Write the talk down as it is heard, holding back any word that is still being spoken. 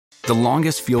The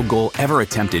longest field goal ever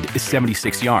attempted is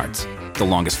 76 yards. The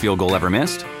longest field goal ever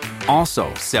missed?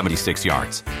 Also 76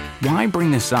 yards. Why bring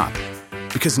this up?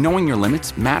 Because knowing your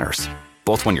limits matters,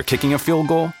 both when you're kicking a field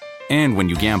goal and when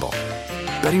you gamble.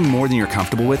 Betting more than you're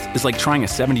comfortable with is like trying a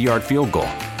 70-yard field goal.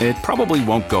 It probably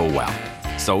won't go well.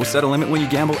 So set a limit when you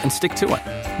gamble and stick to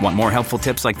it. Want more helpful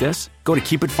tips like this? Go to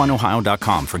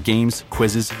keepitfunohio.com for games,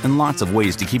 quizzes, and lots of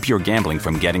ways to keep your gambling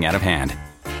from getting out of hand.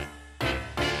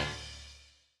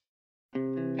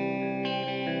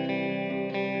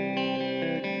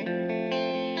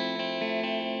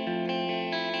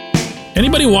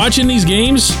 Anybody watching these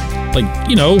games? Like,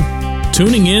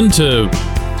 tuning in to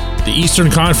the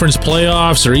Eastern Conference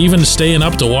playoffs or even staying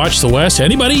up to watch the West?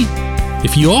 Anybody?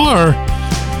 If you are,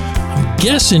 I'm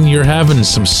guessing you're having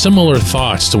some similar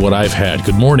thoughts to what I've had.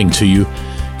 Good morning to you.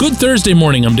 Good Thursday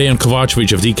morning. I'm Dan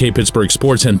Kovacevic of DK Pittsburgh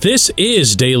Sports, and this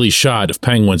is Daily Shot of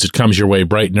Penguins. It comes your way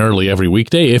bright and early every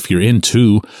weekday if you're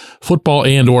into football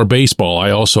and or baseball.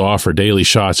 I also offer daily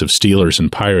shots of Steelers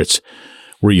and Pirates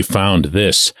where you found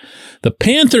this. The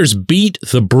Panthers beat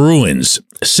the Bruins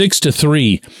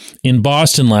 6-3 in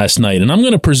Boston last night, and I'm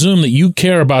going to presume that you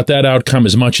care about that outcome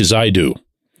as much as I do.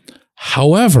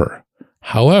 However,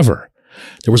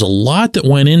 there was a lot that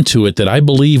went into it that I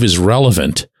believe is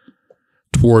relevant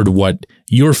toward what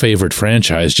your favorite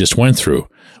franchise just went through,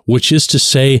 which is to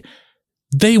say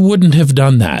they wouldn't have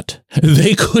done that.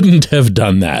 They couldn't have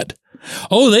done that.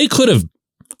 Oh, they could have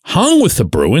hung with the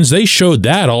Bruins. They showed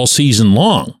that all season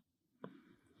long.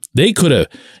 They could have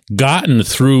gotten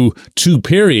through two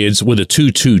periods with a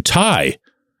 2-2 tie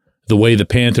the way the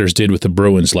Panthers did with the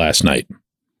Bruins last night.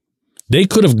 They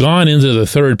could have gone into the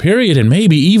third period and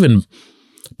maybe even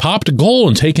popped a goal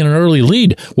and taken an early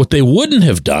lead. What they wouldn't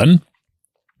have done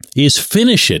is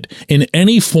finish it in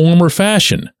any form or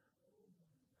fashion.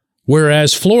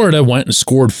 Whereas Florida went and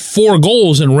scored 4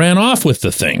 goals and ran off with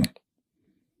the thing.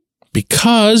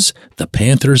 Because the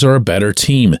Panthers are a better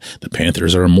team. The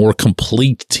Panthers are a more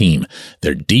complete team.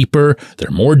 They're deeper,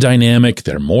 they're more dynamic,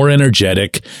 they're more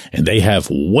energetic, and they have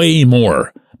way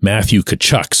more Matthew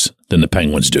Tkachuks than the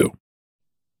Penguins do.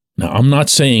 Now, I'm not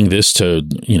saying this to,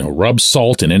 rub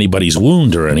salt in anybody's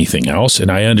wound or anything else,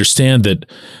 and I understand that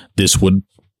this would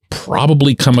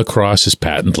probably come across as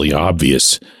patently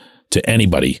obvious to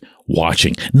anybody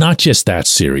watching, not just that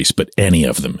series, but any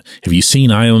of them. Have you seen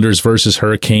Islanders versus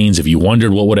Hurricanes? Have you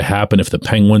wondered what would have happened if the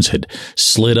Penguins had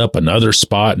slid up another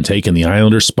spot and taken the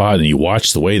Islanders spot, and you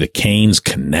watch the way the Canes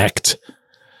connect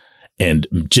and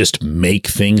just make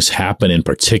things happen, in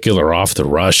particular off the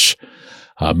rush,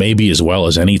 maybe as well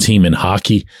as any team in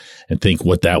hockey, and think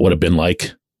what that would have been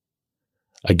like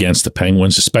against the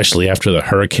Penguins, especially after the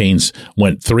Hurricanes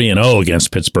went 3-0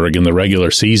 against Pittsburgh in the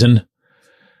regular season?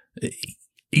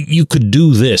 You could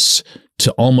do this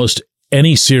to almost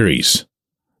any series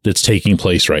that's taking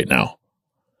place right now.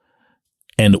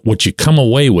 And what I come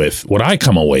away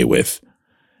with,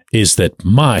 is that,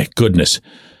 my goodness,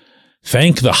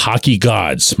 thank the hockey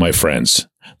gods, my friends,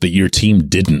 that your team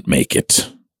didn't make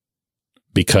it.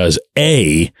 Because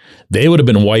A, they would have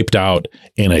been wiped out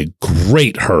in a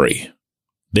great hurry.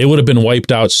 They would have been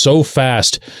wiped out so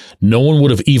fast, no one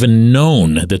would have even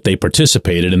known that they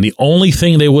participated, and the only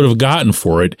thing they would have gotten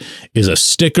for it is a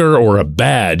sticker or a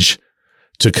badge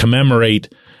to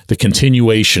commemorate the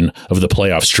continuation of the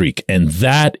playoff streak. And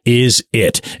that is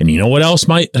it. And you know what else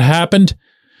might have happened?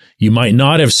 You might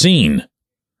not have seen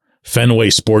Fenway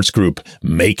Sports Group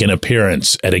make an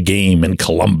appearance at a game in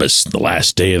Columbus the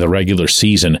last day of the regular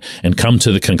season and come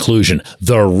to the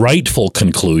rightful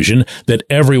conclusion, that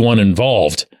everyone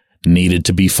involved needed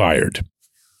to be fired.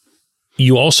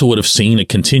 You also would have seen a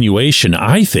continuation,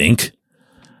 I think,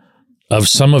 of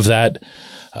some of that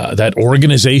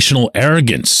organizational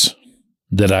arrogance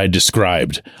that I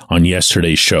described on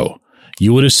yesterday's show.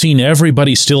 You would have seen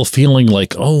everybody still feeling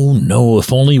like, oh no,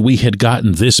 if only we had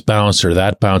gotten this bounce or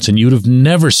that bounce. And you'd have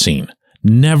never seen,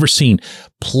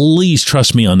 please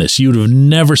trust me on this, you'd have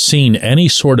never seen any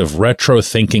sort of retro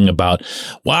thinking about,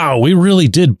 wow, we really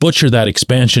did butcher that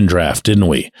expansion draft, didn't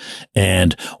we?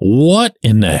 And what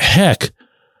in the heck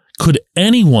could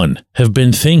anyone have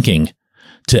been thinking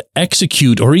to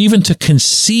execute or even to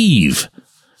conceive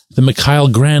the Mikael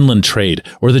Granlund trade,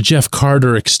 or the Jeff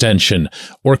Carter extension,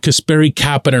 or Kasperi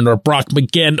Kapanen, or Brock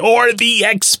McGinn, or the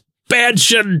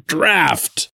expansion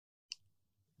draft?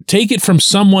 Take it from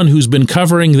someone who's been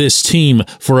covering this team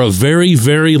for a very,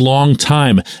 very long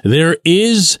time. There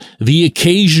is the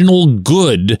occasional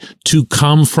good to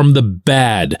come from the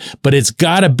bad, but it's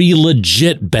got to be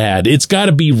legit bad. It's got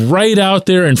to be right out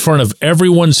there in front of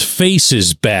everyone's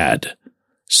faces bad.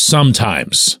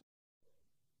 Sometimes.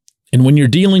 And when you're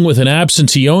dealing with an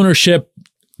absentee ownership,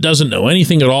 doesn't know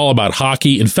anything at all about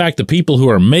hockey. In fact, the people who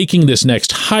are making this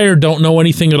next hire don't know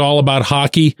anything at all about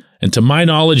hockey. And to my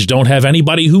knowledge, don't have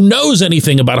anybody who knows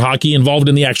anything about hockey involved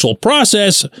in the actual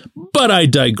process. But I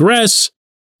digress.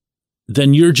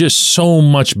 Then you're just so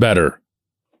much better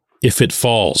if it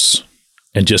falls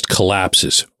and just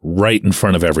collapses right in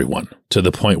front of everyone to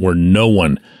the point where no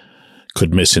one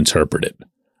could misinterpret it.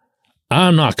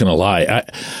 I'm not going to lie.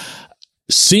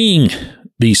 Seeing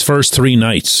these first 3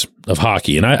 nights of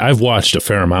hockey, and I've watched a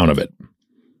fair amount of it,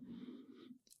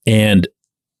 and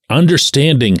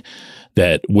understanding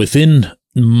that within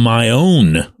my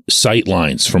own sight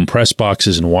lines from press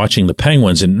boxes and watching the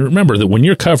Penguins, and remember that when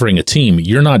you're covering a team,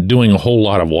 you're not doing a whole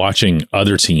lot of watching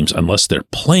other teams unless they're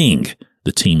playing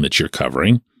the team that you're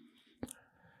covering.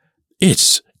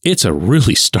 It's a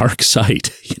really stark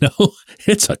sight,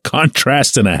 It's a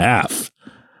contrast and a half.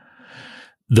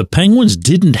 The Penguins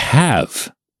didn't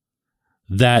have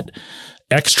that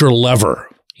extra lever,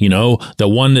 the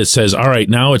one that says, all right,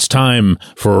 now it's time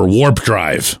for warp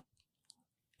drive.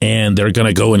 And they're going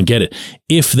to go and get it.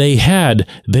 If they had,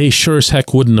 they sure as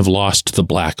heck wouldn't have lost the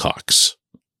Blackhawks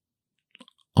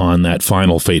on that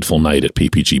final fateful night at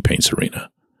PPG Paints Arena.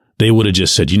 They would have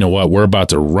just said, you know what, we're about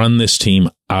to run this team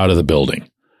out of the building.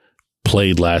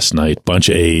 Played last night, bunch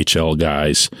of AHL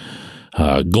guys,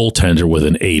 goaltender with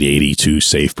an .882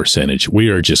 save percentage. We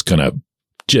are just going to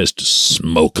just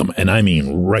smoke them. And I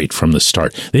mean right from the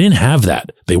start. They didn't have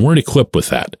that. They weren't equipped with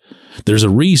that. There's a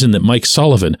reason that Mike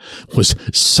Sullivan was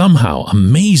somehow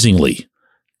amazingly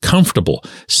comfortable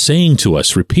saying to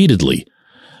us repeatedly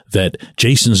that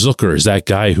Jason Zucker is that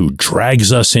guy who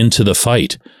drags us into the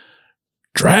fight.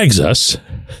 Drags us?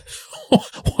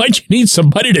 Why'd you need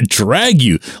somebody to drag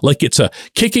you? Like it's a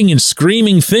kicking and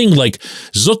screaming thing, like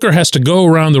Zucker has to go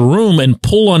around the room and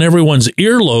pull on everyone's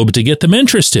earlobe to get them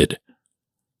interested.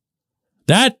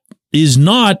 That is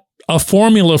not a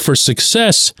formula for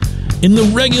success in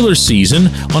the regular season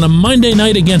on a Monday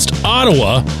night against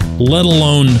Ottawa, let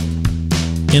alone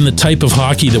in the type of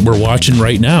hockey that we're watching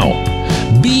right now.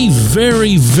 Be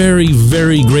very, very,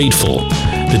 very grateful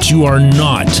that you are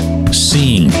not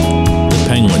seeing the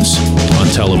Penguins on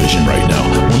television right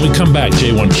now. When we come back,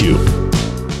 J1Q.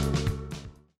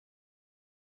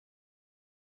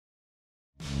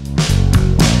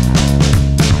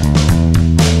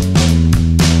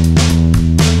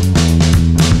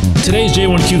 Today's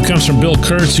J1Q comes from Bill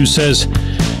Kurtz, who says,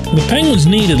 the Penguins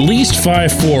need at least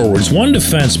 5 forwards, 1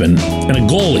 defenseman, and a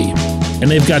goalie, and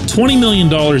they've got $20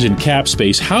 million in cap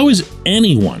space. How is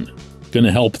anyone going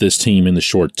to help this team in the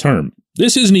short term?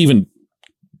 This isn't even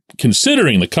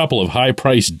considering the couple of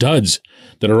high-priced duds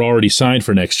that are already signed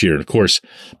for next year. And of course,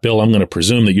 Bill, I'm going to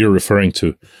presume that you're referring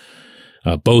to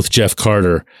both Jeff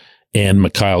Carter and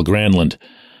Mikael Granlund.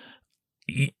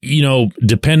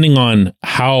 Depending on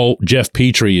how Jeff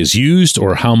Petrie is used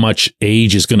or how much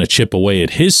age is going to chip away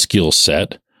at his skill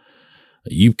set,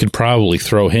 you could probably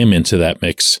throw him into that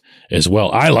mix as well.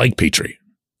 I like Petrie.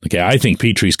 Okay, I think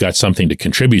Petrie's got something to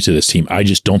contribute to this team. I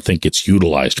just don't think it's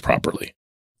utilized properly.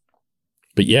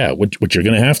 But yeah, what you're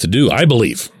going to have to do, I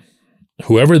believe,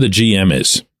 whoever the GM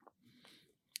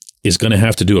is going to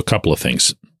have to do a couple of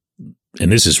things.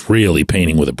 And this is really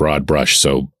painting with a broad brush,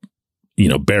 so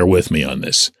bear with me on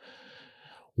this.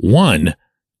 One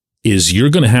is you're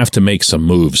going to have to make some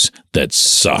moves that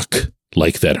suck,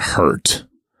 like that hurt.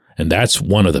 And that's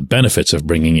one of the benefits of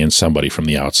bringing in somebody from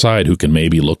the outside who can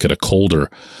maybe look at a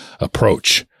colder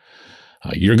approach.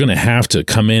 You're going to have to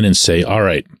come in and say, all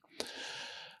right,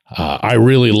 I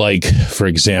really like, for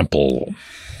example,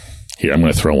 here, I'm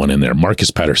going to throw one in there,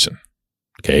 Marcus Pettersson.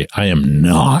 Okay, I am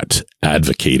not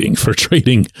advocating for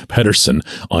trading Pettersson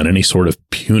on any sort of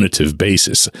punitive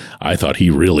basis. I thought he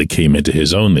really came into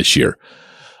his own this year.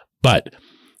 But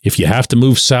if you have to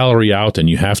move salary out and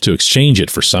you have to exchange it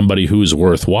for somebody who is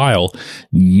worthwhile,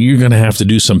 you're going to have to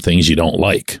do some things you don't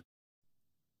like.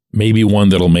 Maybe one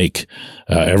that'll make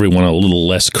everyone a little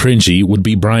less cringy would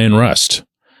be Brian Rust.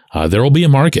 There will be a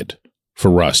market for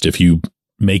Rust if you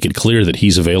make it clear that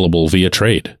he's available via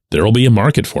trade. There will be a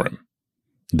market for him.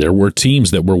 There were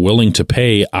teams that were willing to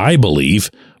pay, I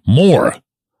believe, more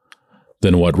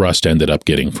than what Rust ended up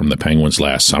getting from the Penguins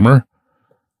last summer.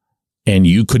 And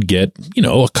you could get,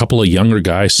 a couple of younger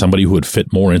guys, somebody who would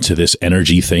fit more into this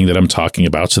energy thing that I'm talking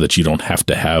about so that you don't have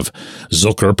to have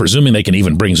Zucker, presuming they can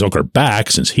even bring Zucker back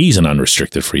since he's an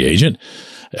unrestricted free agent,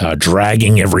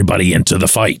 dragging everybody into the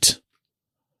fight.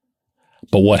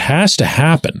 But what has to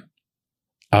happen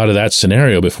out of that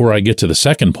scenario before I get to the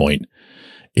second point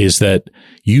is that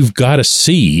you've got to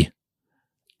see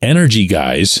energy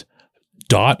guys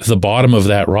dot the bottom of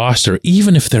that roster,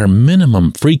 even if they're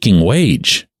minimum freaking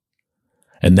wage.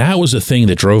 And that was the thing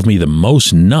that drove me the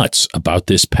most nuts about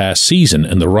this past season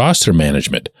and the roster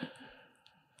management.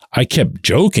 I kept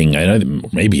joking,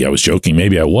 and maybe I was joking,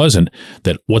 maybe I wasn't,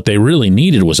 that what they really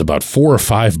needed was about 4 or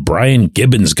 5 Brian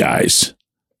Gibbons guys.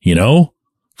 You know,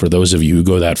 for those of you who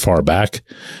go that far back,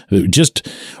 just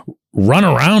run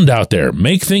around out there,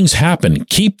 make things happen,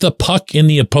 keep the puck in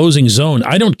the opposing zone.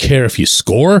 I don't care if you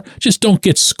score, just don't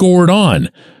get scored on.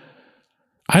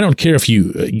 I don't care if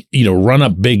you run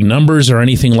up big numbers or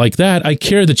anything like that. I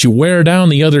care that you wear down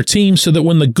the other team so that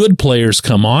when the good players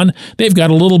come on, they've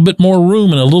got a little bit more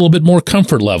room and a little bit more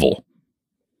comfort level.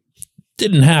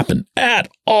 Didn't happen at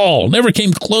all. Never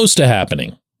came close to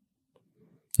happening.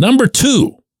 Number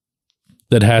 2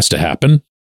 that has to happen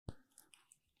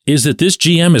is that this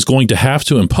GM is going to have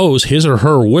to impose his or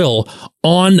her will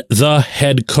on the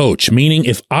head coach. Meaning,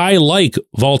 if I like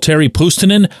Valtteri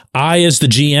Puustinen, I as the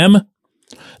GM,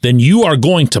 then you are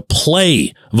going to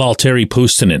play Valtteri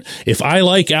Puustinen. If I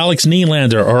like Alex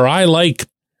Nylander or I like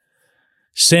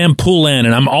Sam Poulin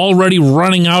and I'm already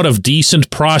running out of decent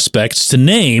prospects to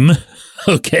name,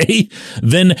 okay,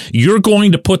 then you're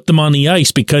going to put them on the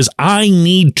ice because I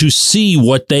need to see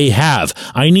what they have.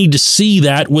 I need to see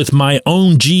that with my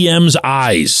own GM's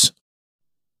eyes.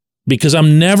 Because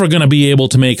I'm never going to be able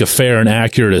to make a fair and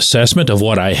accurate assessment of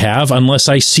what I have unless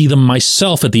I see them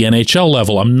myself at the NHL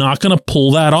level. I'm not going to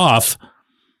pull that off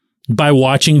by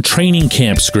watching training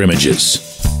camp scrimmages.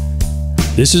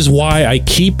 This is why I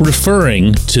keep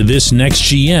referring to this next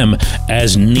GM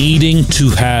as needing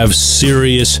to have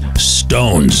serious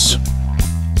stones.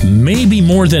 Maybe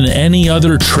more than any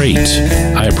other trait.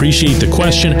 I appreciate the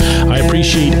question. I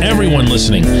appreciate everyone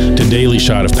listening to Daily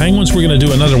Shot of Penguins. We're going to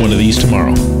do another one of these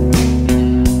tomorrow.